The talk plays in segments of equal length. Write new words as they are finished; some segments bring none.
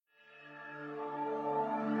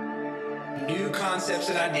new concepts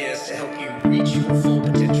and ideas to help you reach your full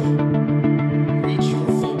potential. Reach your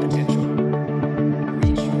full potential.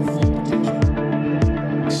 Reach your full potential.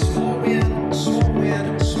 Small win, small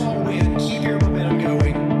win, small win. Keep your momentum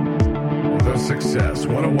going. The Success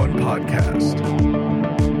 101 Podcast.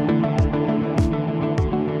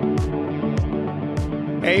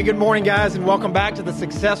 Hey, good morning, guys, and welcome back to the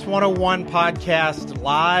Success 101 Podcast,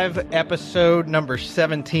 live episode number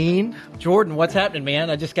 17. Jordan, what's happening, man?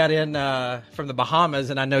 I just got in from the Bahamas,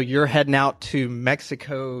 and I know you're heading out to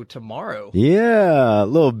Mexico tomorrow. Yeah,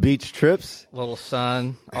 little beach trips. Little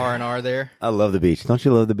sun, R&R there. I love the beach. Don't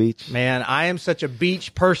you love the beach? Man, I am such a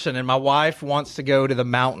beach person, and my wife wants to go to the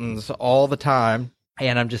mountains all the time,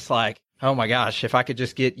 and I'm just like, oh my gosh, if I could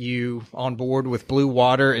just get you on board with blue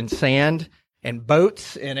water and sand and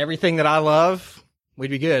boats and everything that I love,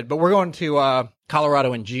 we'd be good. But we're going to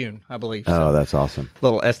Colorado in June, I believe. So Oh, that's awesome.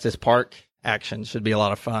 little Estes Park action should be a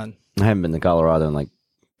lot of fun. I haven't been to Colorado in like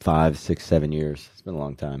 5, 6, 7 years. It's been a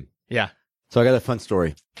long time. Yeah. So I got a fun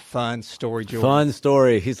story. Fun story, Jordan. Fun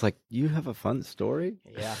story. He's like, you have a fun story?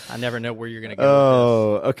 Yeah. I never know where you're going to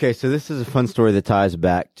go Oh, okay. So this is a fun story that ties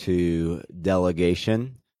back to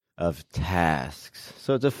delegation of tasks.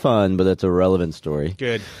 So it's a fun, but it's a relevant story. with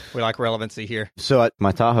this. Good. We like relevancy here. So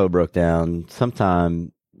my Tahoe broke down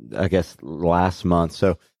sometime, I guess, last month.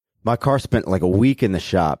 So my car spent like a week in the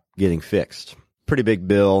shop getting fixed. Pretty big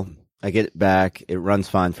bill. I get it back. It runs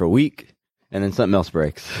fine for a week, and then something else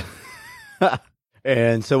breaks.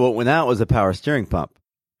 And so what went out was a power steering pump.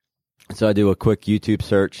 So I do a quick YouTube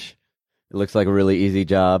search. It looks like a really easy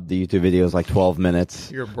job. The YouTube video is like 12 minutes.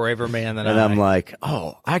 You're a braver man than And I. I'm like,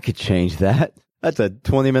 oh, I could change that. That's a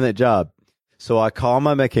 20-minute job. So I call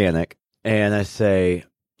my mechanic and I say,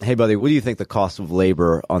 hey, buddy, what do you think the cost of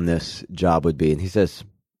labor on this job would be? And he says,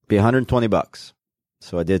 be $120.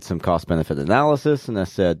 So I did some cost benefit analysis and I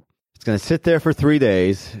said, it's going to sit there for 3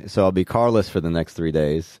 days. So I'll be carless for the next 3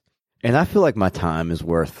 days. And I feel like my time is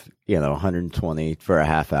worth, $120 for a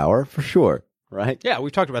half hour for sure. Right? Yeah,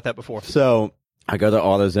 we've talked about that before. So I go to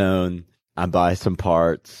AutoZone, I buy some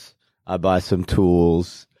parts, I buy some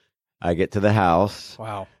tools, I get to the house,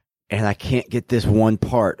 Wow. and I can't get this one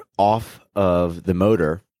part off of the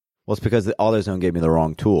motor. Well, it's because the AutoZone gave me the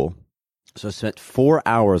wrong tool. So I spent 4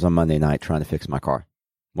 hours on Monday night trying to fix my car.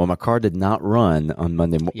 Well, my car did not run on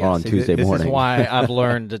Tuesday this morning. This is why I've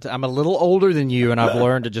learned that I'm a little older than you, and I've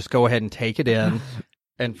learned to just go ahead and take it in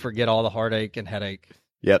and forget all the heartache and headache.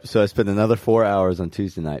 Yep, so I spent another 4 hours on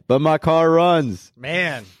Tuesday night. But my car runs.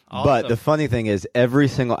 Man, awesome. But the funny thing is, every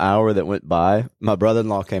single hour that went by, my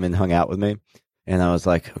brother-in-law came and hung out with me. And I was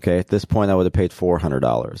like, okay, at this point, I would have paid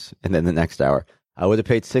 $400. And then the next hour, I would have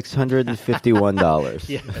paid $651.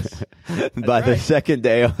 Yes. By the right. second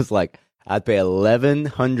day, I was like, I'd pay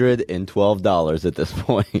 $1,112 at this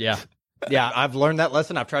point. Yeah. Yeah, I've learned that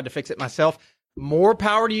lesson. I've tried to fix it myself. More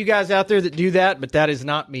power to you guys out there that do that, but that is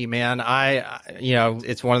not me, man.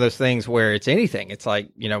 It's one of those things where it's anything. It's like,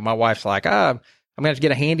 my wife's like, I'm going to have to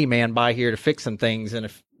get a handyman by here to fix some things. And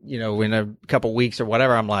if, in a couple weeks or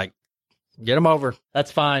whatever, I'm like, get them over. That's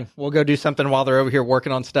fine. We'll go do something while they're over here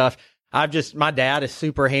working on stuff. My dad is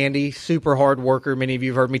super handy, super hard worker. Many of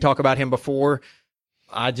you have heard me talk about him before.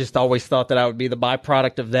 I just always thought that I would be the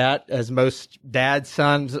byproduct of that, as most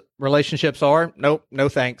dad-sons relationships are. Nope, no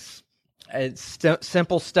thanks. It's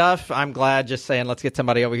simple stuff. I'm glad just saying, let's get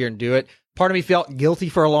somebody over here and do it. Part of me felt guilty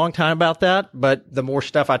for a long time about that, but the more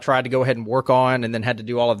stuff I tried to go ahead and work on and then had to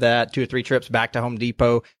do all of that, 2 or 3 trips back to Home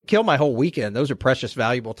Depot, killed my whole weekend. Those are precious,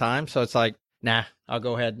 valuable time. So it's like, nah, I'll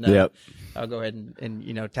go ahead and,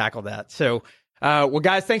 and tackle that. So, well,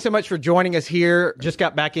 guys, thanks so much for joining us here. Just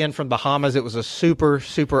got back in from Bahamas. It was a super,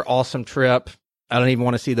 super awesome trip. I don't even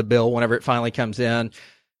want to see the bill whenever it finally comes in.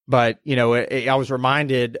 But, I was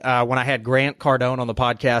reminded when I had Grant Cardone on the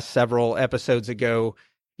podcast several episodes ago,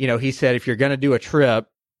 he said, if you're going to do a trip,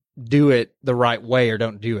 do it the right way or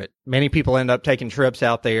don't do it. Many people end up taking trips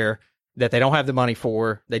out there that they don't have the money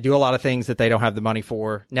for. They do a lot of things that they don't have the money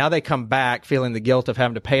for. Now they come back feeling the guilt of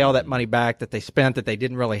having to pay all that money back that they spent that they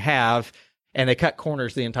didn't really have, and they cut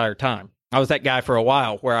corners the entire time. I was that guy for a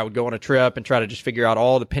while where I would go on a trip and try to just figure out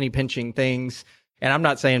all the penny pinching things. And I'm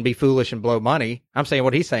not saying be foolish and blow money. I'm saying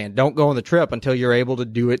what he's saying. Don't go on the trip until you're able to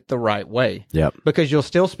do it the right way. Yep. Because you'll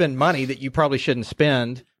still spend money that you probably shouldn't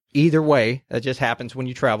spend either way. That just happens when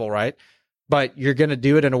you travel, right? But you're going to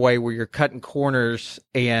do it in a way where you're cutting corners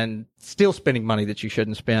and still spending money that you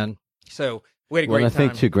shouldn't spend. So we had a great time. I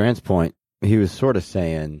think to Grant's point, he was sort of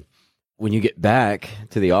saying, when you get back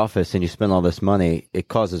to the office and you spend all this money, it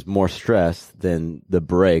causes more stress than the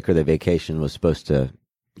break or the vacation was supposed to,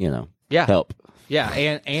 help Yeah,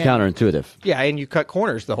 and It's counterintuitive. yeah, and you cut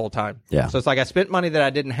corners the whole time. Yeah. So it's like I spent money that I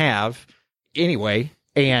didn't have anyway,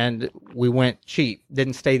 and we went cheap.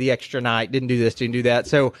 Didn't stay the extra night. Didn't do this. Didn't do that.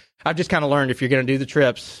 So I've just kind of learned if you're going to do the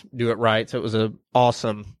trips, do it right. So it was a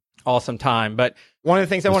awesome time. But one of the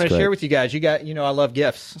things I wanted to share with you guys, I love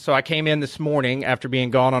gifts. So I came in this morning after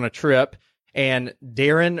being gone on a trip, and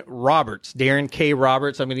Darren K.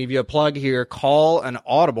 Roberts, I'm going to give you a plug here. Call an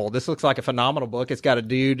Audible. This looks like a phenomenal book. It's got a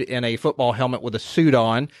dude in a football helmet with a suit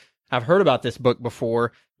on. I've heard about this book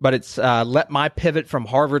before, but it's Let My Pivot from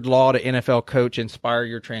Harvard Law to NFL Coach Inspire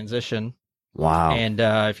Your Transition. Wow. And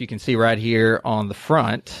if you can see right here on the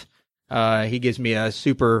front, he gives me a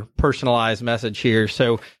super personalized message here.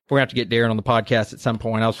 So we're going to have to get Darren on the podcast at some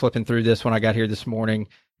point. I was flipping through this when I got here this morning,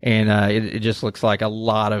 and it just looks like a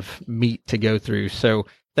lot of meat to go through. So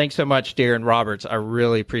thanks so much, Darren Roberts. I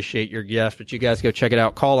really appreciate your gift, but you guys go check it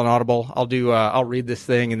out. Call an Audible. I'll read this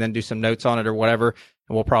thing and then do some notes on it or whatever.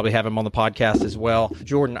 And we'll probably have him on the podcast as well.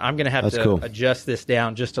 Jordan, I'm going to have to adjust this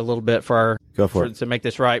down just a little bit to make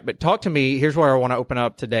this right. But talk to me. Here's where I want to open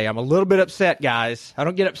up today. I'm a little bit upset, guys. I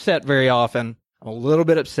don't get upset very often. I'm a little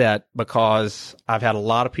bit upset because I've had a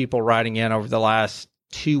lot of people writing in over the last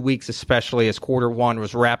 2 weeks, especially as quarter one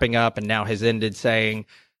was wrapping up and now has ended, saying,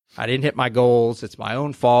 I didn't hit my goals. It's my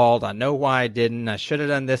own fault. I know why I didn't. I should have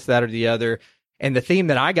done this, that, or the other. And the theme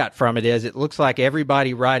that I got from it is it looks like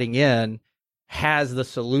everybody writing in has the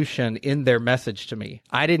solution in their message to me.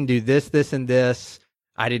 I didn't do this, this, and this.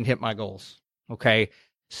 I didn't hit my goals. Okay.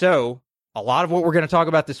 So a lot of what we're going to talk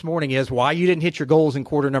about this morning is why you didn't hit your goals in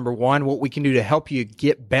quarter number one, what we can do to help you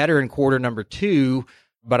get better in quarter number two.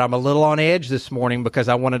 But I'm a little on edge this morning because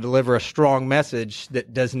I want to deliver a strong message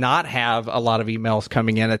that does not have a lot of emails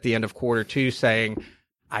coming in at the end of quarter two saying,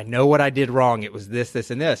 I know what I did wrong. It was this,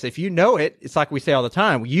 this, and this. If you know it, it's like we say all the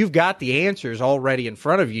time, you've got the answers already in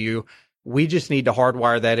front of you. We just need to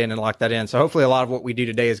hardwire that in and lock that in. So hopefully a lot of what we do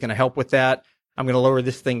today is going to help with that. I'm going to lower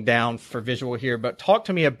this thing down for visual here, but talk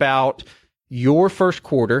to me about your first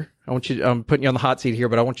quarter. I'm putting you on the hot seat here,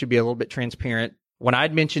 but I want you to be a little bit transparent. When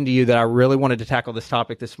I'd mentioned to you that I really wanted to tackle this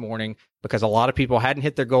topic this morning because a lot of people hadn't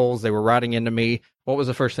hit their goals, they were writing into me, what was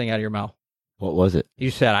the first thing out of your mouth? What was it?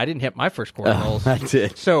 You said, I didn't hit my first quarter goals. That's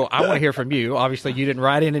it. So I want to hear from you. Obviously, you didn't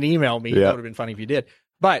write in and email me. That would have been funny if you did.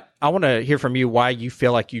 But I want to hear from you why you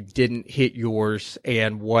feel like you didn't hit yours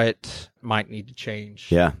and what might need to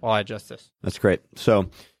change while I adjust this. That's great.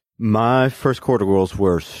 So my first quarter goals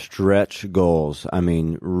were stretch goals. I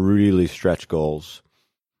mean, really stretch goals.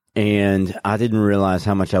 And I didn't realize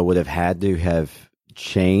how much I would have had to have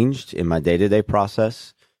changed in my day-to-day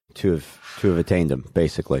process to have attained them,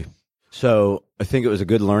 basically. So I think it was a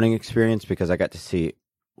good learning experience because I got to see,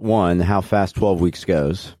 one, how fast 12 weeks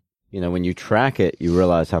goes. You know, when you track it, you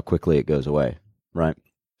realize how quickly it goes away, right?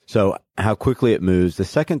 So how quickly it moves. The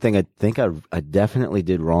second thing I think I definitely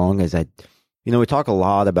did wrong is we talk a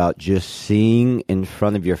lot about just seeing in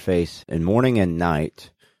front of your face in morning and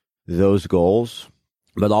night those goals,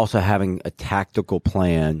 but also having a tactical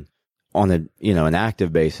plan on an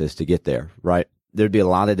active basis to get there, right? There'd be a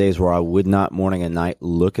lot of days where I would not morning and night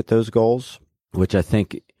look at those goals, which I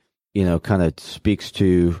think, kind of speaks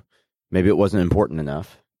to maybe it wasn't important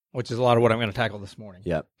enough. Which is a lot of what I'm going to tackle this morning.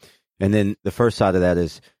 Yep. And then the first side of that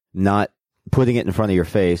is not putting it in front of your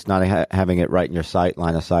face, not having it right in your sight,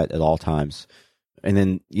 line of sight at all times. And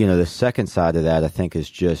then, the second side of that, I think, is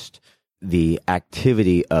just the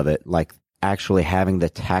activity of it, like actually having the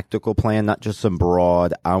tactical plan, not just some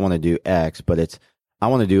broad, I want to do X, but it's, I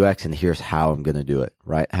want to do X and here's how I'm going to do it,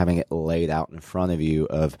 right? Having it laid out in front of you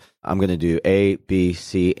of, I'm going to do A, B,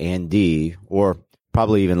 C, and D, or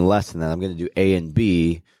probably even less than that. I'm going to do A and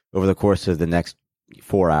B over the course of the next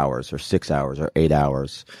 4 hours or 6 hours or 8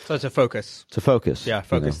 hours. So it's a focus. It's a focus. Yeah,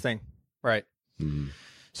 focus thing. Right. Mm-hmm.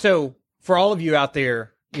 So for all of you out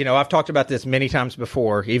there, I've talked about this many times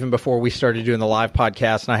before, even before we started doing the live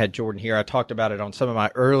podcast, and I had Jordan here. I talked about it on some of my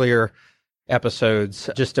earlier episodes,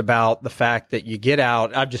 just about the fact that you get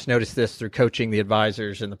out. I've just noticed this through coaching the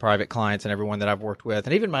advisors and the private clients and everyone that I've worked with,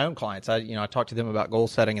 and even my own clients. I talk to them about goal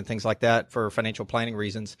setting and things like that for financial planning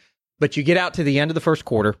reasons. But you get out to the end of the first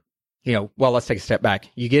quarter, let's take a step back.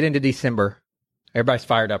 You get into December. Everybody's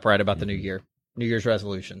fired up right about the new year, New Year's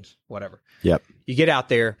resolutions, whatever. Yep. You get out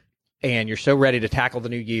there and you're so ready to tackle the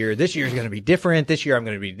new year. This year's going to be different. This year I'm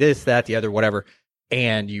going to be this, that, the other, whatever.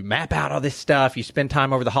 And you map out all this stuff. You spend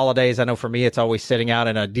time over the holidays. I know for me, it's always sitting out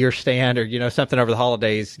in a deer stand or, something over the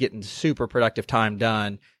holidays, getting super productive time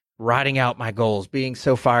done, writing out my goals, being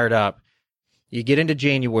so fired up. You get into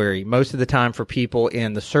January, most of the time for people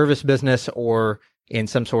in the service business or in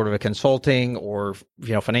some sort of a consulting or,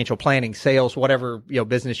 financial planning, sales, whatever,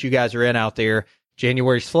 business you guys are in out there,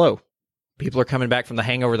 January's slow. People are coming back from the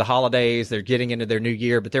hangover of the holidays. They're getting into their new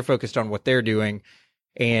year, but they're focused on what they're doing.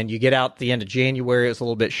 And you get out the end of January, it's a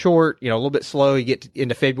little bit short, a little bit slow. You get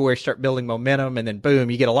into February, start building momentum, and then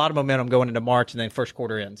boom, you get a lot of momentum going into March, and then first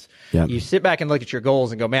quarter ends. Yep. You sit back and look at your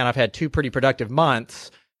goals and go, man, I've had 2 pretty productive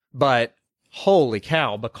months, but holy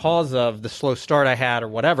cow, because of the slow start I had or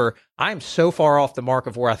whatever, I'm so far off the mark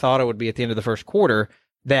of where I thought I would be at the end of the first quarter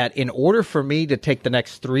that in order for me to take the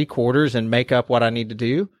next 3 quarters and make up what I need to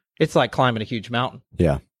do, it's like climbing a huge mountain.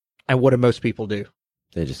 Yeah. And what do most people do?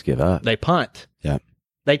 They just give up. They punt. Yeah.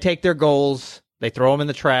 They take their goals, they throw them in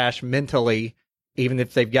the trash mentally, even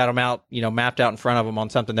if they've got them out, mapped out in front of them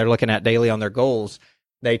on something they're looking at daily on their goals.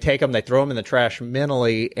 They take them, they throw them in the trash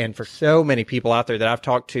mentally. And for so many people out there that I've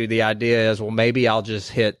talked to, the idea is, well, maybe I'll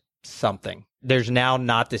just hit something. There's now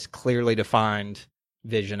not this clearly defined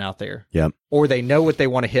vision out there. Yep. Or they know what they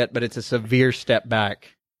want to hit, but it's a severe step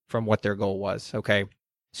back from what their goal was. Okay.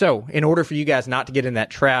 So in order for you guys not to get in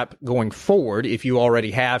that trap going forward, if you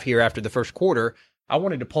already have here after the first quarter, I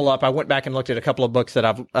wanted to pull up. I went back and looked at a couple of books that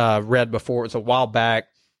I've read before. It was a while back.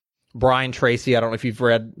 Brian Tracy, I don't know if you've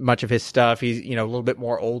read much of his stuff. He's, a little bit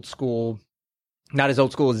more old school, not as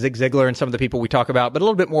old school as Zig Ziglar and some of the people we talk about, but a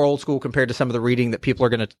little bit more old school compared to some of the reading that people are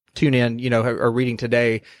going to tune in, are reading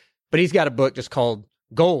today. But he's got a book just called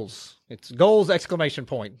Goals. It's Goals, !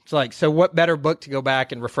 It's like, so what better book to go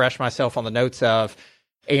back and refresh myself on the notes of?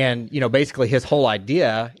 And, basically his whole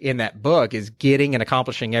idea in that book is getting and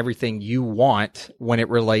accomplishing everything you want when it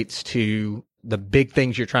relates to the big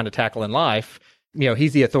things you're trying to tackle in life.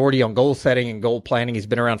 He's the authority on goal setting and goal planning. He's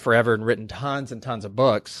been around forever and written tons and tons of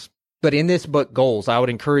books. But in this book, Goals, I would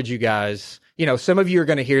encourage you guys, some of you are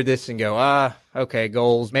going to hear this and go, okay,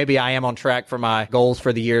 goals. Maybe I am on track for my goals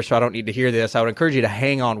for the year, so I don't need to hear this. I would encourage you to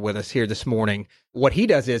hang on with us here this morning. What he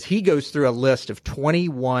does is he goes through a list of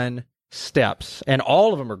 21 steps, and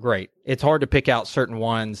all of them are great. It's hard to pick out certain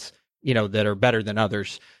ones, that are better than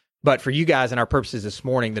others. But for you guys and our purposes this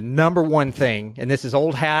morning, the number one thing, and this is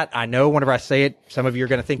old hat. I know whenever I say it, some of you are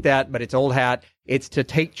going to think that, but it's old hat. It's to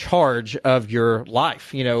take charge of your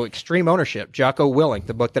life, extreme ownership. Jocko Willink,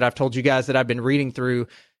 the book that I've told you guys that I've been reading through,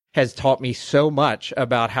 has taught me so much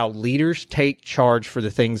about how leaders take charge for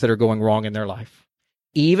the things that are going wrong in their life.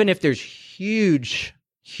 Even if there's huge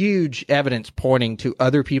evidence pointing to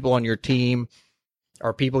other people on your team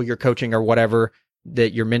or people you're coaching or whatever,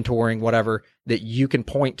 that you're mentoring, whatever, that you can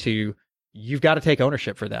point to, you've got to take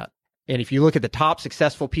ownership for that. And if you look at the top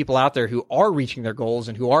successful people out there who are reaching their goals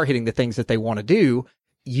and who are hitting the things that they want to do,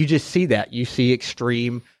 you just see that. You see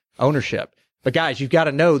extreme ownership. But guys, you've got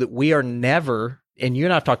to know that we are never, and you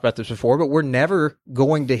and I have talked about this before, but we're never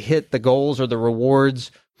going to hit the goals or the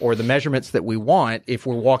rewards or the measurements that we want if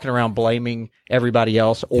we're walking around blaming everybody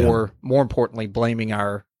else or, more importantly, blaming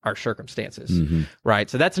our circumstances, right?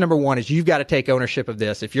 So that's number one, is you've got to take ownership of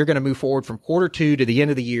this. If you're going to move forward from quarter 2 to the end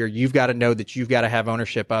of the year, you've got to know that you've got to have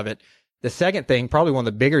ownership of it. The second thing, probably one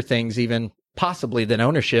of the bigger things, even possibly than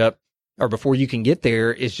ownership, or before you can get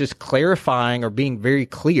there, is just clarifying or being very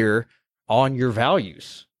clear on your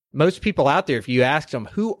values. Most people out there, if you ask them,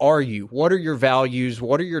 who are you? What are your values?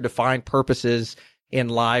 What are your defined purposes in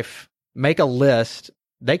life? Make a list.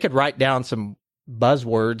 They could write down some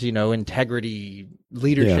buzzwords, integrity,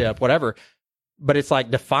 leadership, whatever. But it's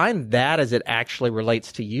like, define that as it actually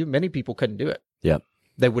relates to you. Many people couldn't do it. Yep.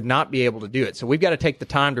 They would not be able to do it. So we've got to take the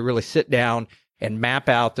time to really sit down and map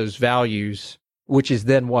out those values, which is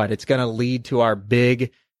then what? It's going to lead to our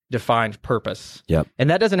big defined purpose. Yep. And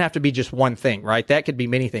that doesn't have to be just one thing, right? That could be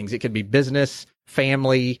many things. It could be business,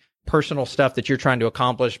 family, personal stuff that you're trying to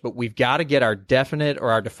accomplish, but we've got to get our definite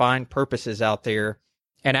or our defined purposes out there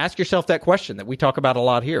and ask yourself that question that we talk about a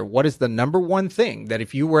lot here. What is the number one thing that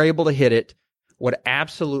if you were able to hit it would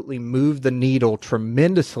absolutely move the needle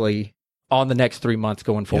tremendously on the next 3 months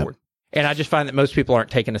going forward? Yep. And I just find that most people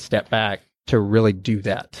aren't taking a step back to really do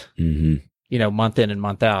that, month in and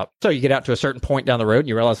month out. So you get out to a certain point down the road and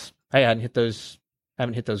you realize, hey, I haven't hit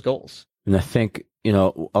those goals. And I think, we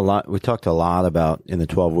talked a lot about in the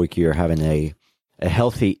 12-week year having a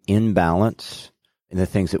healthy imbalance in the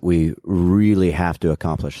things that we really have to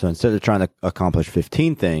accomplish. So instead of trying to accomplish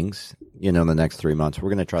 15 things, in the next 3 months, we're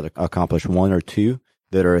going to try to accomplish 1 or 2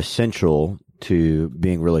 that are essential to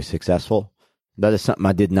being really successful. That is something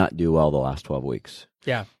I did not do well the last 12 weeks.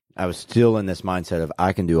 Yeah. I was still in this mindset of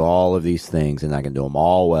I can do all of these things and I can do them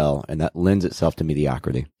all well, and that lends itself to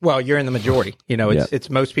mediocrity. Well, you're in the majority. It's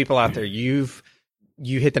most people out there. You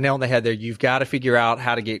hit the nail on the head there. You've got to figure out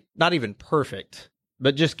how to get not even perfect,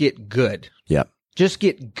 but just get good. Yep. Just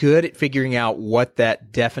get good at figuring out what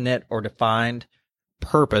that definite or defined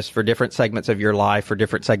purpose for different segments of your life, for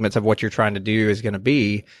different segments of what you're trying to do is going to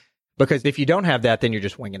be. Because if you don't have that, then you're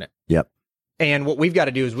just winging it. Yep. And what we've got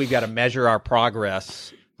to do is we've got to measure our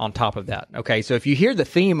progress on top of that. Okay. So if you hear the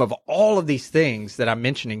theme of all of these things that I'm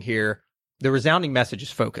mentioning here, the resounding message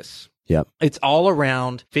is focus. Yep. It's all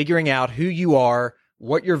around figuring out who you are,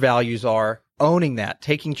 what your values are, owning that,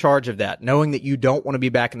 taking charge of that, knowing that you don't want to be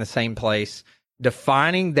back in the same place,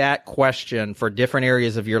 defining that question for different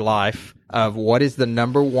areas of your life of what is the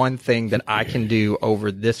number one thing that I can do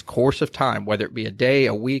over this course of time, whether it be a day,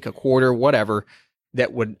 a week, a quarter, whatever,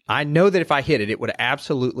 that would, I know that if I hit it, it would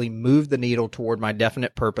absolutely move the needle toward my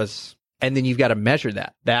definite purpose. And then you've got to measure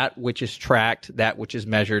that. That which is tracked, that which is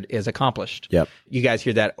measured is accomplished. Yep. You guys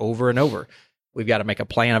hear that over and over. We've got to make a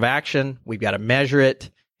plan of action. We've got to measure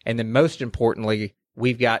it. And then most importantly,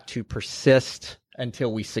 we've got to persist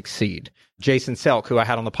until we succeed. Jason Selk, who I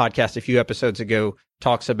had on the podcast a few episodes ago,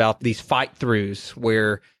 talks about these fight throughs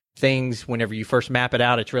where things, whenever you first map it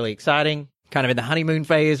out, it's really exciting, kind of in the honeymoon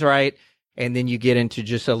phase, right? And then you get into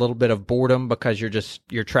just a little bit of boredom because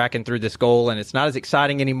you're tracking through this goal and it's not as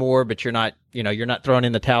exciting anymore, but you're not throwing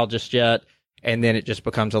in the towel just yet. And then it just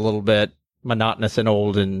becomes a little bit monotonous and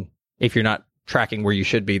old. And if you're not tracking where you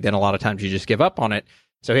should be, then a lot of times you just give up on it.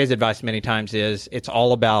 So his advice many times is it's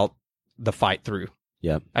all about the fight through.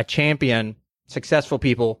 Yep. A champion, successful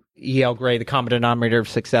people, E.L. Gray, the common denominator of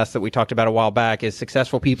success that we talked about a while back, is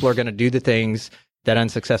successful people are going to do the things that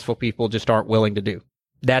unsuccessful people just aren't willing to do.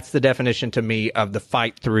 That's the definition to me of the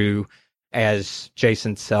fight through, as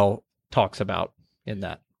Jason Sell talks about in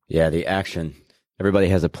that. Yeah, the action. Everybody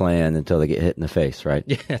has a plan until they get hit in the face, right?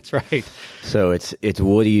 Yeah, that's right. So it's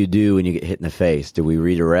what do you do when you get hit in the face? Do we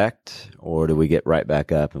redirect or do we get right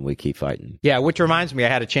back up and we keep fighting? Yeah, which reminds me, I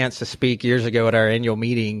had a chance to speak years ago at our annual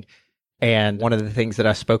meeting. And one of the things that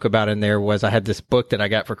I spoke about in there was I had this book that I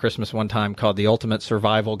got for Christmas one time called The Ultimate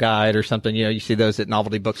Survival Guide or something. You know, you see those at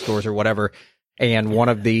novelty bookstores or whatever. And one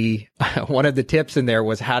of the tips in there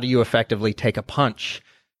was how do you effectively take a punch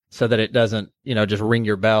so that it doesn't, just ring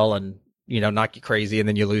your bell and, knock you crazy and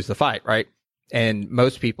then you lose the fight, right? And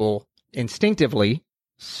most people instinctively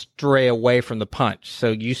stray away from the punch.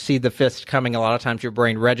 So you see the fist coming, a lot of times your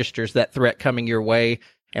brain registers that threat coming your way.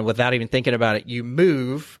 And without even thinking about it, you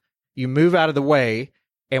move out of the way.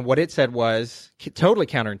 And what it said was totally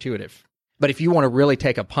counterintuitive. But if you want to really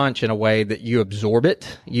take a punch in a way that you absorb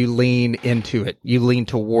it, you lean into it, you lean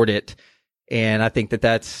toward it. And I think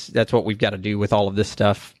that's what we've got to do with all of this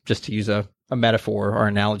stuff, just to use a metaphor or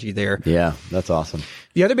analogy there. Yeah, that's awesome.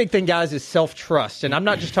 The other big thing, guys, is self-trust. And I'm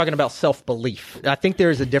not just talking about self-belief. I think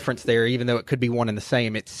there's a difference there, even though it could be one and the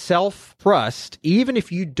same. It's self-trust, even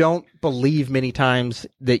if you don't believe many times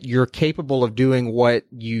that you're capable of doing what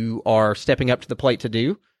you are stepping up to the plate to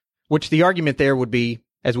do, which the argument there would be,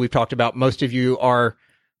 as we've talked about, most of you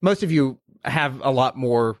have a lot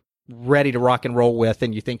more ready to rock and roll with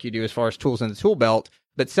than you think you do as far as tools in the tool belt.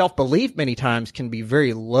 But self-belief many times can be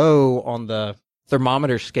very low on the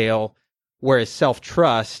thermometer scale, whereas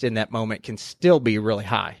self-trust in that moment can still be really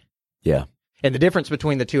high. Yeah. And the difference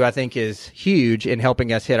between the two, I think, is huge in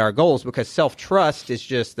helping us hit our goals, because self-trust is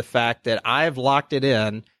just the fact that I've locked it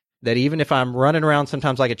in, that even if I'm running around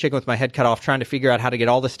sometimes like a chicken with my head cut off trying to figure out how to get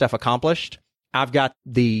all this stuff accomplished, I've got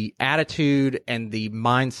the attitude and the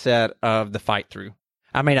mindset of the fight through.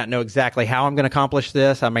 I may not know exactly how I'm going to accomplish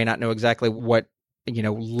this. I may not know exactly what,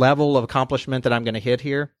 level of accomplishment that I'm going to hit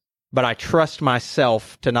here, but I trust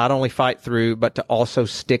myself to not only fight through, but to also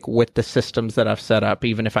stick with the systems that I've set up,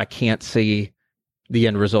 even if I can't see the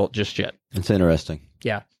end result just yet. It's interesting.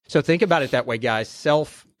 Yeah. So think about it that way, guys.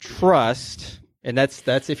 Self-trust, and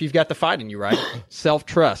that's if you've got the fight in you, right?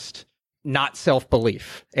 Self-trust, not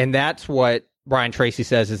self-belief. And that's what Brian Tracy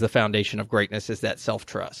says is the foundation of greatness, is that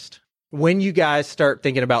self-trust. When you guys start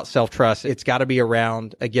thinking about self-trust, it's got to be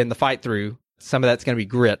around, again, the fight through. Some of that's going to be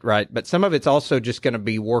grit, right? But some of it's also just going to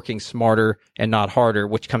be working smarter and not harder,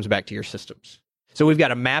 which comes back to your systems. So we've got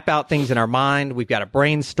to map out things in our mind. We've got to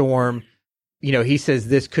brainstorm. He says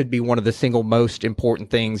this could be one of the single most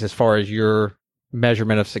important things as far as your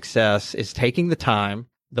measurement of success is taking the time,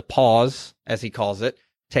 the pause, as he calls it,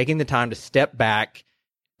 taking the time to step back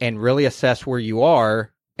and really assess where you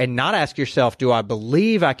are and not ask yourself, do I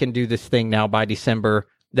believe I can do this thing now by December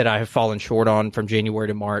that I have fallen short on from January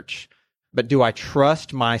to March? But do I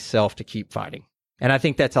trust myself to keep fighting? And I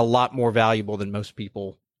think that's a lot more valuable than most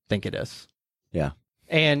people think it is. Yeah.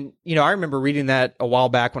 And, I remember reading that a while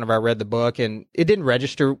back whenever I read the book, and it didn't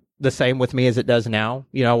register the same with me as it does now.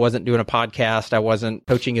 I wasn't doing a podcast. I wasn't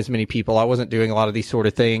coaching as many people. I wasn't doing a lot of these sort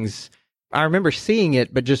of things. I remember seeing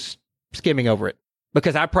it, but just skimming over it.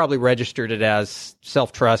 because I probably registered it as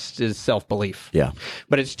self-trust is self-belief. Yeah.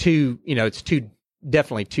 But it's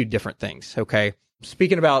definitely two different things. Okay.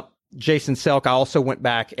 Speaking about Jason Selk, I also went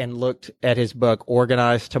back and looked at his book,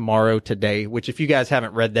 Organize Tomorrow Today, which if you guys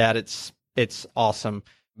haven't read that, it's awesome.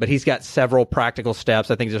 But he's got several practical steps.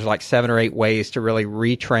 I think there's like 7 or 8 ways to really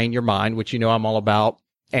retrain your mind, which I'm all about,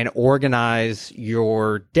 and organize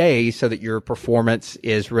your day so that your performance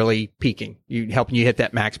is really peaking. Helping you hit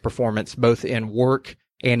that max performance, both in work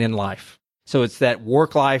and in life. So it's that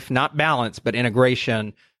work life, not balance, but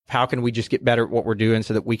integration. How can we just get better at what we're doing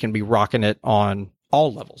so that we can be rocking it on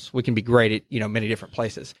all levels? We can be great at, many different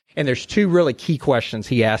places. And there's 2 really key questions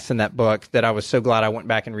he asks in that book that I was so glad I went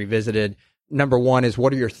back and revisited. Number 1 is,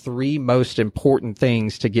 what are your 3 most important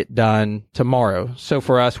things to get done tomorrow? So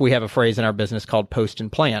for us, we have a phrase in our business called post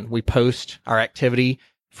and plan. We post our activity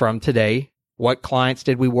from today. What clients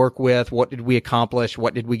did we work with? What did we accomplish?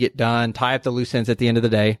 What did we get done? Tie up the loose ends at the end of the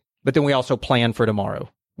day. But then we also plan for tomorrow.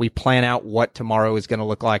 We plan out what tomorrow is going to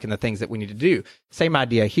look like and the things that we need to do. Same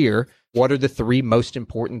idea here. What are the 3 most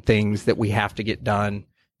important things that we have to get done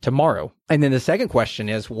tomorrow? And then the second question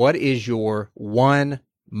is, what is your one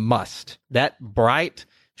must? That bright,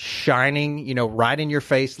 shining, right in your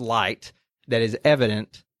face light that is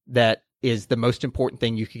evident that is the most important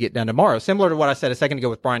thing you could get done tomorrow. Similar to what I said a second ago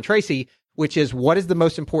with Brian Tracy, which is, what is the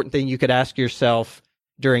most important thing you could ask yourself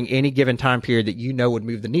during any given time period that would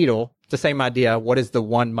move the needle? It's the same idea. What is the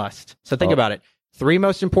one must? So think about it. 3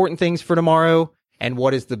 most important things for tomorrow, and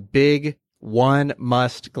what is the big one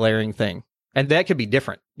must glaring thing? And that could be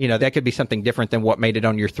different. That could be something different than what made it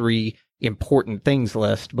on your 3 important things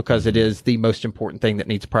list, because it is the most important thing that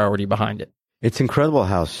needs priority behind it. It's incredible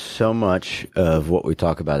how so much of what we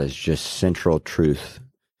talk about is just central truth.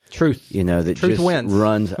 That truth just wins.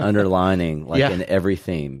 Runs underlining in every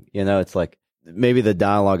theme. It's like maybe the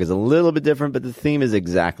dialogue is a little bit different, but the theme is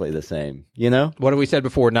exactly the same. What have we said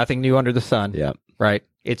before? Nothing new under the sun. Yeah. Right.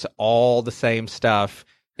 It's all the same stuff.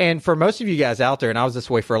 And for most of you guys out there, and I was this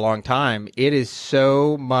way for a long time, it is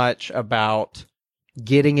so much about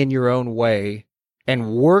getting in your own way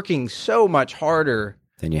and working so much harder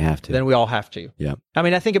than you have to. Than we all have to. Yeah. I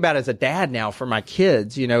mean, I think about it as a dad now for my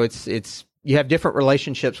kids. It's you have different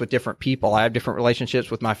relationships with different people. I have different relationships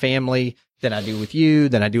with my family than I do with you,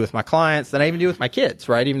 than I do with my clients, than I even do with my kids,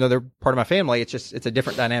 right? Even though they're part of my family, it's a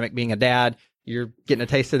different dynamic being a dad. You're getting a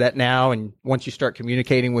taste of that now. And once you start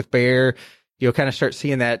communicating with Bear, you'll kind of start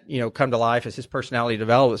seeing that, come to life as his personality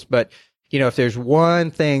develops. But, if there's one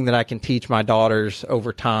thing that I can teach my daughters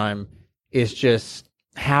over time, is just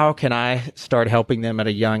how can I start helping them at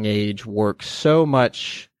a young age work so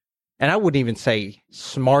much, and I wouldn't even say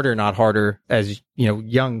smarter, not harder, as,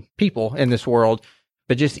 young people in this world,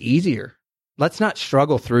 but just easier. Let's not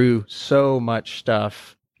struggle through so much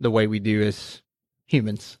stuff the way we do as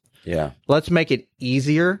humans. Yeah. Let's make it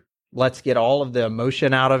easier. Let's get all of the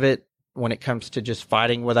emotion out of it when it comes to just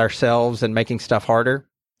fighting with ourselves and making stuff harder.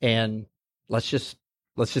 And let's just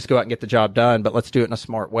go out and get the job done, but let's do it in a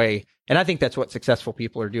smart way. And I think that's what successful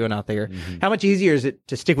people are doing out there. Mm-hmm. How much easier is it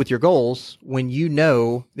to stick with your goals when you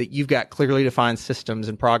know that you've got clearly defined systems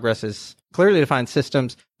and clearly defined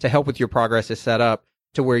systems to help with your progress is set up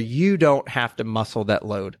to where you don't have to muscle that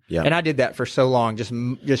load. Yeah. And I did that for so long,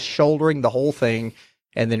 just shouldering the whole thing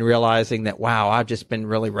and then realizing that, wow, I've just been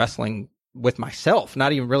really wrestling with myself,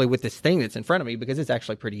 not even really with this thing that's in front of me, because it's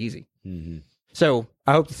actually pretty easy. Mm-hmm. So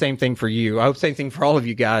I hope the same thing for you. I hope the same thing for all of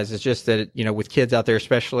you guys. It's just that, with kids out there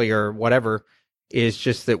especially, or whatever, is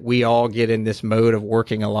just that we all get in this mode of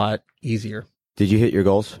working a lot easier. Did you hit your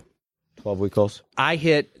goals? 12-week goals?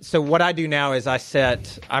 So what I do now is I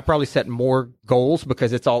probably set more goals,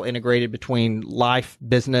 because it's all integrated between life,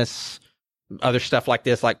 business, other stuff like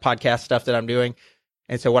this, like podcast stuff that I'm doing.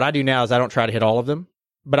 And so what I do now is I don't try to hit all of them,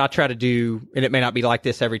 but I try to do, and it may not be like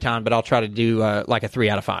this every time, but I'll try to do like a 3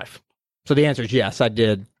 out of 5. So the answer is yes, I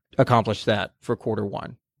did accomplish that for quarter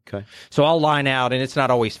 1. Okay. So I'll line out, and it's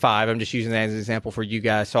not always 5. I'm just using that as an example for you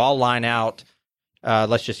guys. So I'll line out,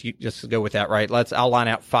 let's just go with that, right? I'll line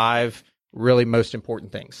out 5 really most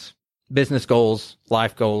important things: business goals,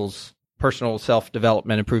 life goals, personal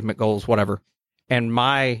self-development, improvement goals, whatever. And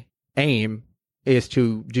my aim is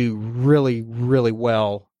to do really, really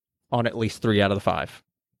well on at least 3 out of the 5.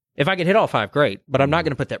 If I can hit all 5, great, but I'm not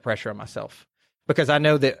going to put that pressure on myself, because I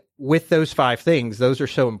know that with those 5 things, those are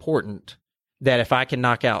so important that if I can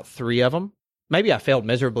knock out 3 of them, maybe I failed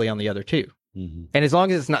miserably on the other 2. Mm-hmm. And as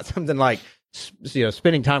long as it's not something like,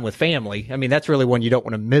 spending time with family, I mean, that's really one you don't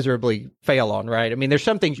want to miserably fail on, right? I mean, there's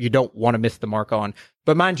some things you don't want to miss the mark on,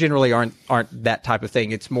 but mine generally aren't that type of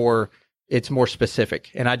thing. It's more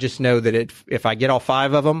specific. And I just know that if I get all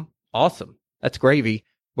 5 of them, awesome. That's gravy.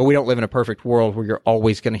 But we don't live in a perfect world where you're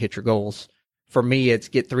always going to hit your goals. For me, it's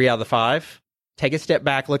get 3 out of the 5. Take a step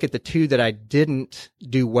back, look at the 2 that I didn't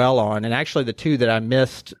do well on. And actually the 2 that I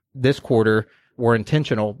missed this quarter were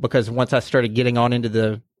intentional, because once I started getting on into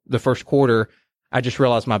the first quarter, I just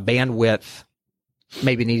realized my bandwidth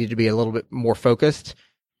maybe needed to be a little bit more focused.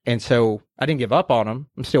 And so I didn't give up on them.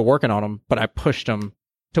 I'm still working on them, but I pushed them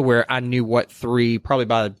to where I knew what 3, probably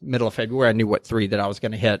by the middle of February, I knew what 3 that I was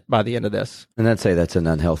going to hit by the end of this. And I'd say that's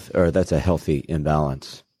that's a healthy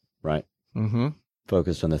imbalance, right? Mm-hmm.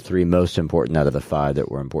 Focused on the 3 most important out of the 5 that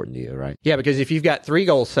were important to you, right? Yeah, because if you've got 3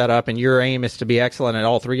 goals set up and your aim is to be excellent at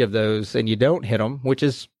all 3 of those and you don't hit them, which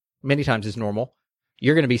is many times is normal,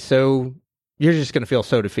 you're just going to feel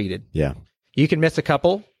so defeated. Yeah. You can miss a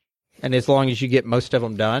couple, and as long as you get most of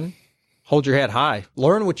them done, hold your head high.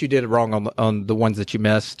 Learn what you did wrong on the ones that you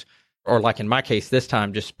missed, or like in my case this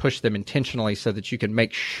time, just push them intentionally so that you can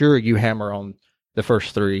make sure you hammer on the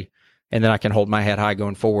first 3, and then I can hold my head high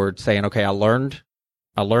going forward, saying, okay, I learned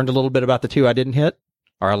a little bit about the 2 I didn't hit,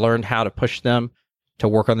 or I learned how to push them to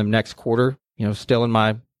work on them next quarter, still in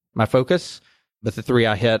my focus. But the 3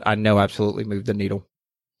 I hit, I know absolutely moved the needle.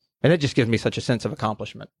 And it just gives me such a sense of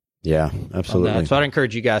accomplishment. Yeah, absolutely. So I'd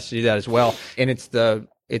encourage you guys to do that as well. And it's the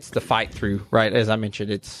fight through, right? As I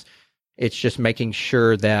mentioned, it's just making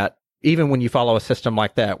sure that even when you follow a system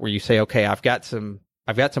like that, where you say, okay, I've got some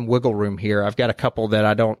wiggle room here. I've got a couple that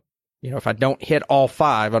I don't, if I don't hit all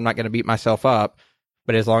 5, I'm not going to beat myself up.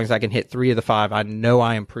 But as long as I can hit 3 of the 5, I know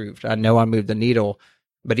I improved. I know I moved the needle.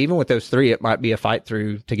 But even with those 3, it might be a fight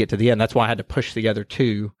through to get to the end. That's why I had to push the other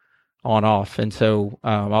 2 on off. And so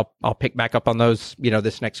I'll pick back up on those,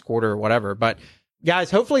 this next quarter or whatever. But guys,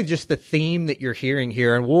 hopefully just the theme that you're hearing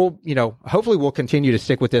here, and hopefully we'll continue to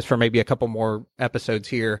stick with this for maybe a couple more episodes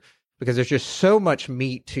here, because there's just so much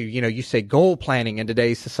meat to, you say goal planning in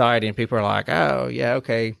today's society, and people are like, oh yeah,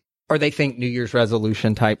 okay. Or they think New Year's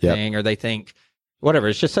resolution type thing, or they think whatever.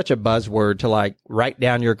 It's just such a buzzword to like write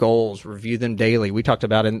down your goals, review them daily. We talked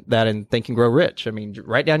about that in Think and Grow Rich. I mean,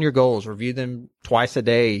 write down your goals, review them twice a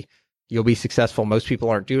day. You'll be successful. Most people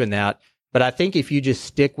aren't doing that. But I think if you just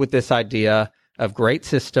stick with this idea of great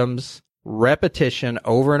systems, repetition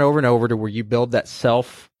over and over and over to where you build that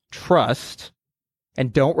self-trust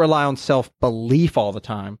and don't rely on self-belief all the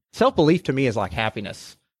time. Self-belief to me is like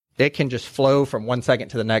happiness. It can just flow from one second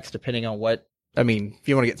to the next depending on if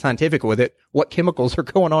you want to get scientific with it, what chemicals are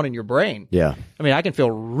going on in your brain. Yeah. I mean, I can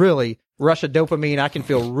feel really rush of dopamine. I can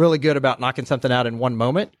feel really good about knocking something out in one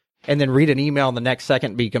moment, and then read an email in the next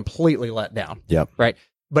second and be completely let down. Yep. Right.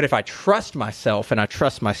 But if I trust myself and I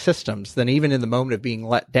trust my systems, then even in the moment of being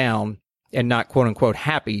let down and not quote unquote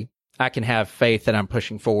happy, I can have faith that I'm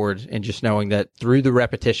pushing forward, and just knowing that through the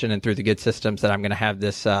repetition and through the good systems that I'm going to have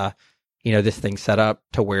this, this thing set up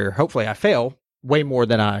to where hopefully I fail way more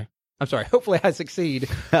than hopefully I succeed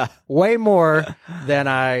way more than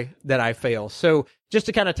I fail. So just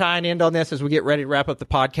to kind of tie an end on this as we get ready to wrap up the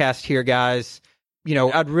podcast here, guys,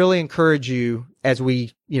 I'd really encourage you, as we're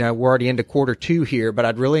already into quarter 2 here, but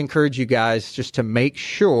I'd really encourage you guys just to make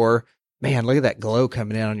sure, man, look at that glow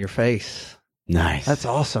coming in on your face. Nice. That's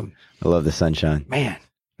awesome. I love the sunshine. Man.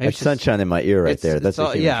 That's sunshine in my ear right there. That's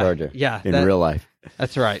a human charger. Yeah. In real life.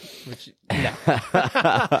 That's right.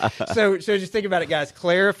 So just think about it, guys.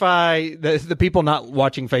 Clarify, the people not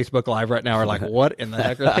watching Facebook Live right now are like, what in the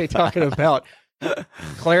heck are they talking about?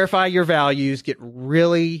 Clarify your values. Get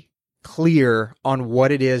really clear on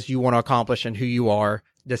what it is you want to accomplish and who you are.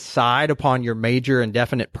 Decide upon your major and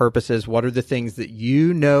definite purposes. What are the things that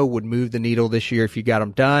would move the needle this year if you got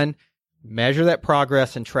them done? Measure that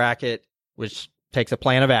progress and track it, which takes a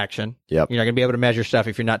plan of action. Yep. You're not going to be able to measure stuff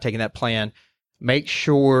if you're not taking that plan. Make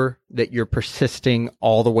sure that you're persisting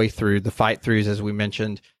all the way through the fight throughs, as we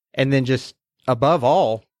mentioned. And then just above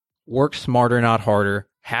all, work smarter, not harder.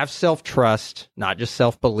 Have self-trust, not just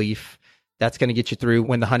self-belief. That's going to get you through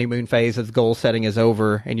when the honeymoon phase of goal setting is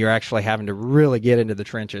over and you're actually having to really get into the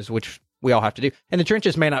trenches, which we all have to do. And the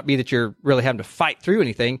trenches may not be that you're really having to fight through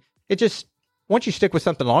anything. It just, once you stick with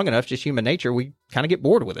something long enough, just human nature, we kind of get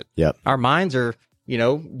bored with it. Yep. Our minds are,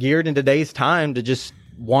 geared in today's time to just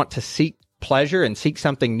want to seek pleasure and seek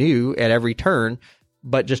something new at every turn,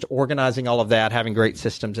 but just organizing all of that, having great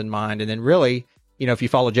systems in mind. And then really, if you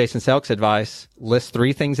follow Jason Selk's advice, list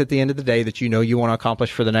 3 things at the end of the day that you want to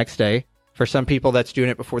accomplish for the next day. For some people, that's doing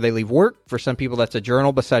it before they leave work. For some people, that's a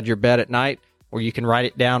journal beside your bed at night where you can write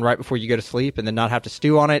it down right before you go to sleep and then not have to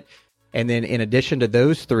stew on it. And then in addition to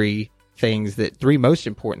those 3 things, 3 most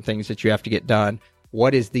important things that you have to get done,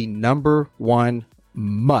 what is the number one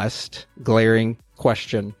glaring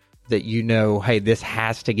question that you know, hey, this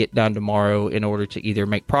has to get done tomorrow in order to either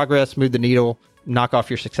make progress, move the needle, knock off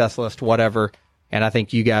your success list, whatever. And I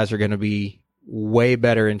think you guys are going to be way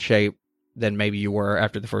better in shape than maybe you were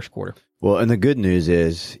after the first quarter. Well, and the good news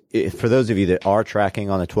is, for those of you that are tracking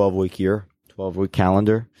on a 12-week year, 12-week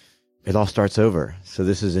calendar, it all starts over. So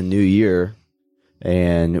this is a new year,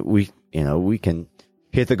 and we can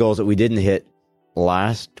hit the goals that we didn't hit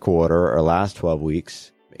last quarter or last 12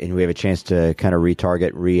 weeks, and we have a chance to kind of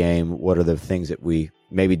retarget, re-aim what are the things that we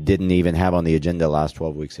maybe didn't even have on the agenda last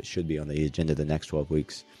 12 weeks that should be on the agenda the next 12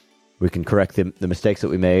 weeks. We can correct the mistakes that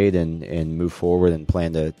we made and move forward and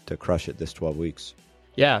plan to crush it this 12 weeks.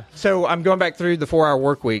 Yeah. So I'm going back through the 4-Hour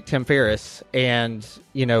Work Week, Tim Ferriss, and,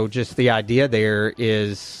 just the idea there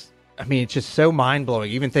is, it's just so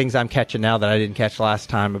mind-blowing. Even things I'm catching now that I didn't catch last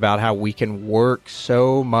time about how we can work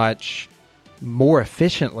so much more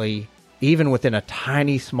efficiently, even within a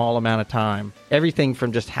tiny, small amount of time. Everything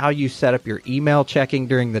from just how you set up your email checking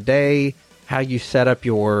during the day, how you set up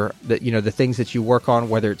the things that you work on,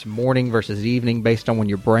 whether it's morning versus evening, based on when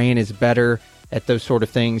your brain is better at those sort of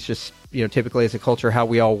things. Just, typically as a culture, how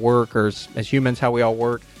we all work, or as humans, how we all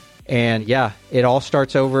work. And yeah, it all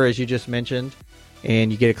starts over, as you just mentioned,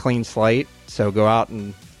 and you get a clean slate. So go out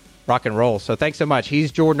and rock and roll. So thanks so much.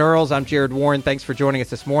 He's Jordan Earls. I'm Jared Warren. Thanks for joining us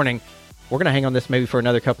this morning. We're going to hang on this maybe for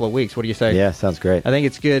another couple of weeks. What do you say? Yeah, sounds great. I think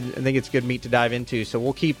it's good. I think it's good meat to dive into. So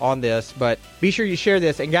we'll keep on this, but be sure you share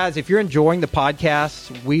this. And guys, if you're enjoying the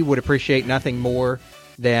podcast, we would appreciate nothing more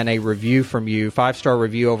than a review from you. 5-star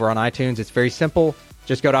review over on iTunes. It's very simple.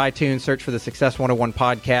 Just go to iTunes, search for the Success 101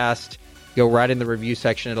 podcast. Go right in the review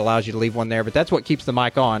section. It allows you to leave one there. But that's what keeps the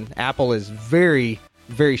mic on. Apple is very,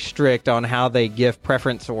 very strict on how they give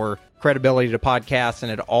preference or credibility to podcasts,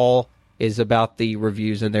 and it all is about the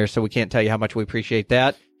reviews in there, so we can't tell you how much we appreciate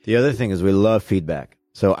that. The other thing is we love feedback.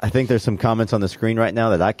 So I think there's some comments on the screen right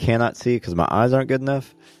now that I cannot see because my eyes aren't good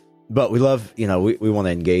enough. But we love, we want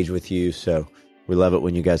to engage with you, so we love it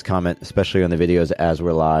when you guys comment, especially on the videos as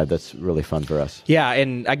we're live. That's really fun for us. Yeah,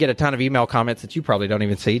 and I get a ton of email comments that you probably don't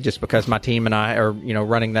even see just because my team and I are,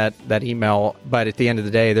 running that email. But at the end of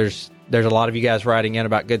the day, there's a lot of you guys writing in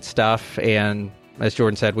about good stuff, and as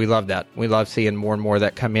Jordan said, we love that. We love seeing more and more of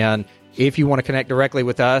that come in. If you want to connect directly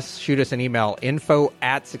with us, shoot us an email,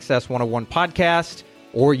 info@Success101podcast,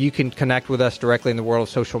 or you can connect with us directly in the world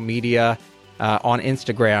of social media on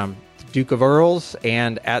Instagram, Duke of Earls,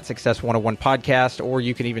 and @Success101podcast, or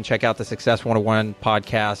you can even check out the Success 101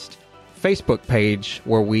 podcast Facebook page,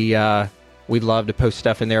 where we love to post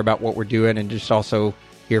stuff in there about what we're doing and just also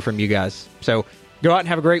hear from you guys. So go out and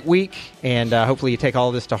have a great week, and hopefully you take all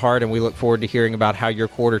of this to heart, and we look forward to hearing about how your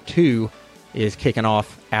quarter 2 is kicking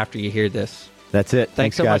off after you hear this. That's it.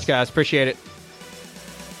 Thanks so much, guys. Appreciate it.